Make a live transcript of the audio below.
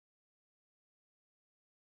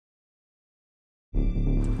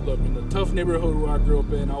Look, in the tough neighborhood where I grew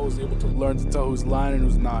up in, I was able to learn to tell who's lying and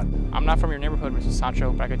who's not. I'm not from your neighborhood, Mr.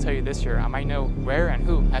 Sancho, but I can tell you this year, I might know where and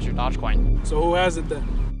who has your Dogecoin. So who has it then?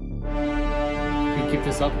 You can keep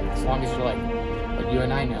this up as long as you like, but you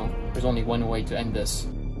and I know there's only one way to end this.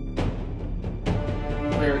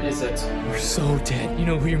 Where is it? We're so dead. You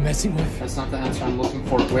know who you're messing with? That's not the answer I'm looking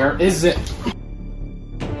for. Where is it?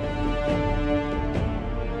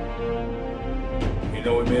 You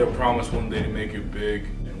know, we made a promise one day to make it big,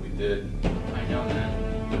 and we did. I know,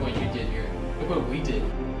 man. Look what you did here. Look what we did.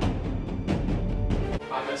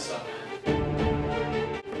 I messed up, man.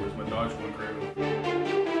 Where's my Dogecoin, Craven?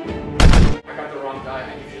 I got the wrong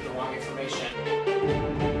guy. I gave you the wrong information.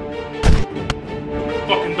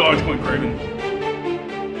 Fucking Dogecoin, Craven.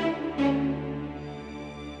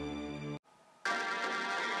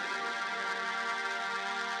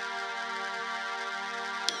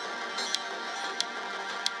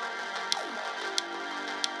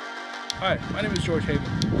 Hi, my name is George Haven,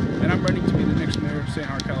 and I'm running to be the next mayor of St.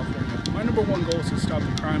 Hart, California. My number one goal is to stop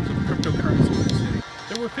the crimes of cryptocurrency in the city.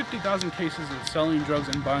 There were 50,000 cases of selling drugs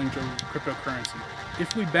and buying drugs with cryptocurrency.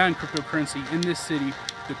 If we ban cryptocurrency in this city,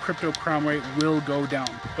 the crypto crime rate will go down.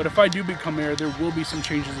 But if I do become mayor, there will be some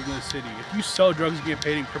changes in this city. If you sell drugs and get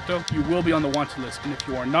paid in crypto, you will be on the wanted list. And if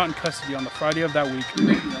you are not in custody on the Friday of that week, we're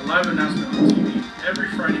making a live announcement on TV every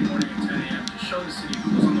Friday morning at 10 a.m. to show the city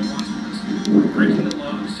who is on the wanted list for breaking the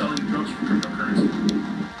law of selling drugs for cryptocurrency.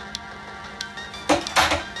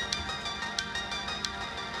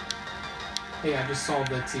 Hey, I just saw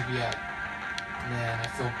the TV ad. Man, I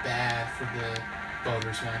feel bad for the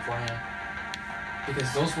voters, man, for him.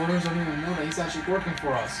 Because those voters don't even know that he's actually working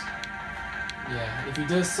for us. Yeah, if he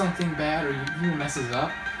does something bad or he messes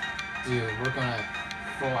up, dude, we're gonna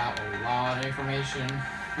throw out a lot of information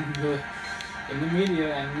in the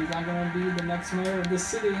media, and he's not gonna be the next mayor of this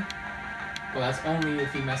city. But that's only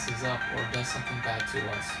if he messes up or does something bad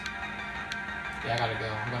to us. Yeah, I gotta go.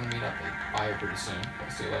 I'm gonna meet up with a buyer pretty soon.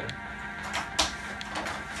 I'll see you later.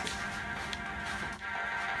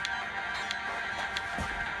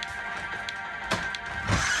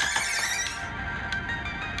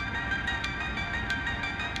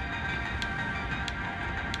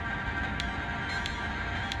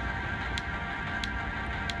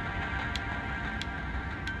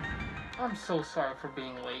 I'm so sorry for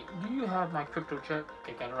being late. Do you have my crypto chip?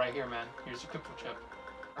 Okay, got it right here, man. Here's your crypto chip.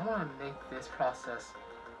 I want to make this process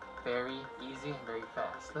very easy and very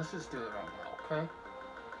fast. Let's just do it right now, okay?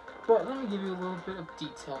 But let me give you a little bit of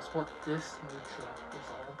details what this new drug is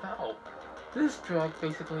all about. This drug,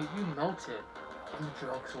 basically, you melt it, and the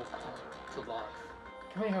drugs will come to life.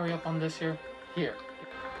 Can we hurry up on this here? Here.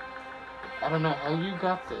 I don't know how you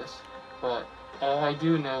got this, but all I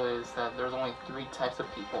do know is that there's only 3 types of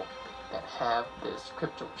people that have this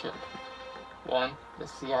crypto chip. 1, the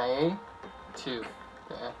CIA, 2,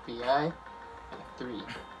 the FBI, and 3,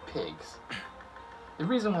 pigs. The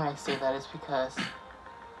reason why I say that is because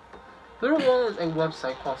there was a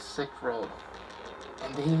website called Silk Road,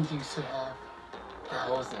 and they used to have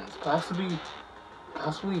thousands, possibly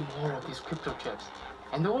more of these crypto chips.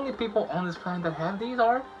 And the only people on this planet that have these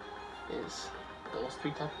is those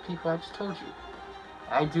 3 types of people I just told you.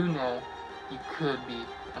 I do know you could be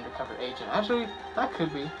undercover agent. Actually, that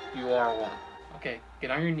could be. You are one. Okay,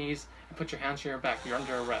 get on your knees and put your hands to your back. You're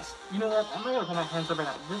under arrest. You know what? I'm not gonna put my hands up right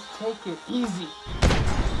now. Just take it easy.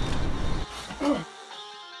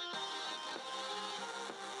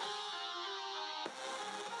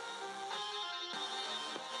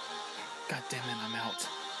 God damn it, I'm out.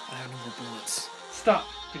 I have no more bullets. Stop.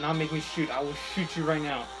 Do not make me shoot. I will shoot you right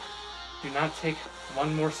now. Do not take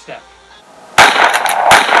one more step.